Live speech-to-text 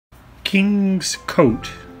Kingscote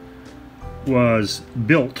was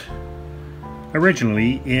built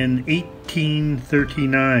originally in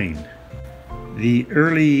 1839. The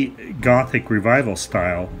early Gothic Revival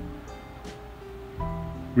style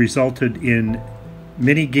resulted in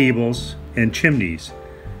many gables and chimneys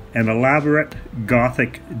and elaborate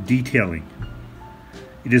Gothic detailing.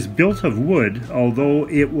 It is built of wood, although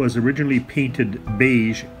it was originally painted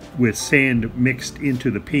beige with sand mixed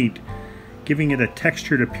into the paint, giving it a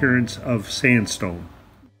textured appearance of sandstone.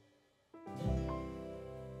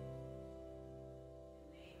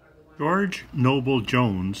 George Noble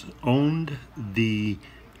Jones owned the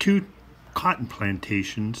 2 cotton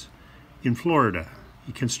plantations in Florida.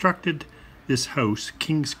 He constructed this house,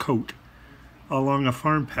 Kingscote, along a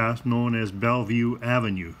farm path known as Bellevue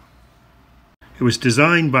Avenue. It was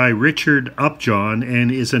designed by Richard Upjohn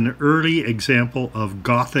and is an early example of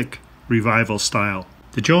Gothic Revival style.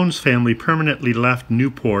 The Jones family permanently left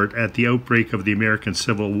Newport at the outbreak of the American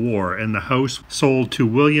Civil War, and the house sold to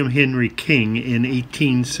William Henry King in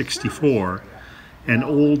 1864, an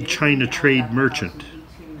old China trade merchant.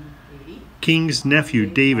 King's nephew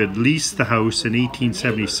David leased the house in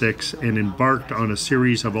 1876 and embarked on a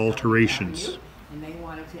series of alterations.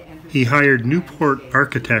 He hired Newport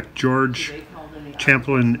architect George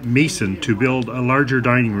Champlain Mason to build a larger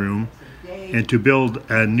dining room and to build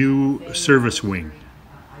a new service wing.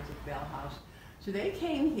 So they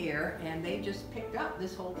came here and they just picked up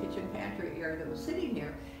this whole kitchen pantry area that was sitting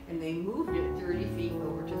here, and they moved it 30 feet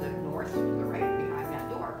over to the north, to the right, behind that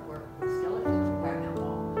door, where it still is, behind that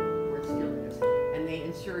wall, where it still is. And they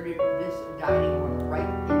inserted this dining room right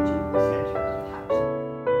into the center of the house.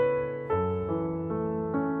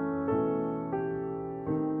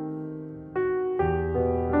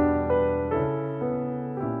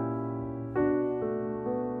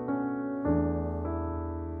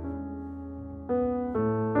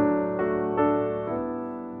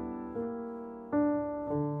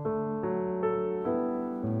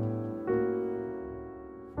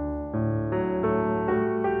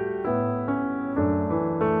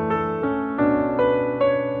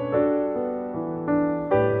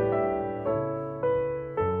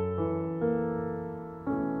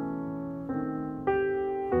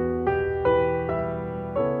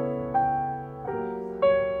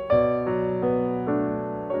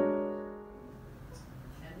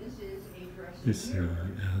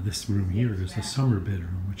 This room here is the summer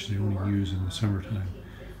bedroom, which they only use in the summertime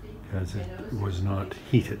because it was not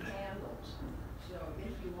heated.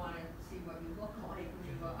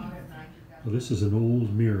 Well, this is an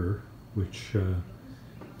old mirror which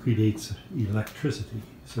predates electricity,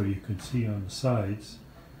 so you can see on the sides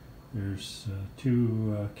there's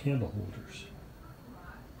 2 candle holders.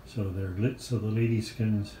 So they're lit so the ladies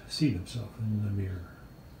can see themselves in the mirror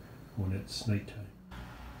when it's nighttime.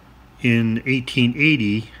 In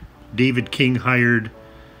 1880, David King hired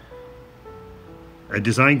a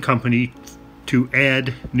design company to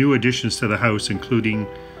add new additions to the house, including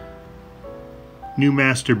new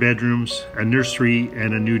master bedrooms, a nursery,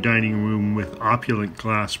 and a new dining room with opulent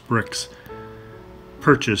glass bricks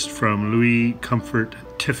purchased from Louis Comfort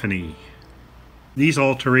Tiffany. These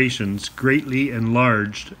alterations greatly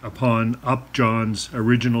enlarged upon Upjohn's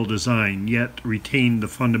original design, yet retained the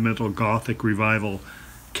fundamental Gothic Revival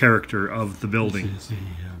character of the building. This is a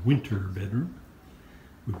winter bedroom,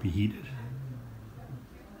 would be heated.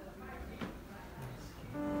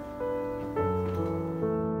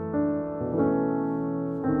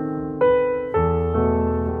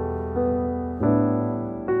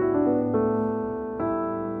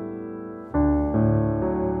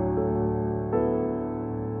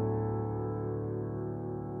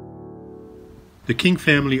 The King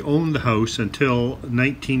family owned the house until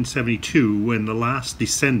 1972, when the last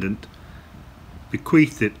descendant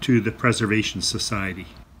bequeathed it to the Preservation Society.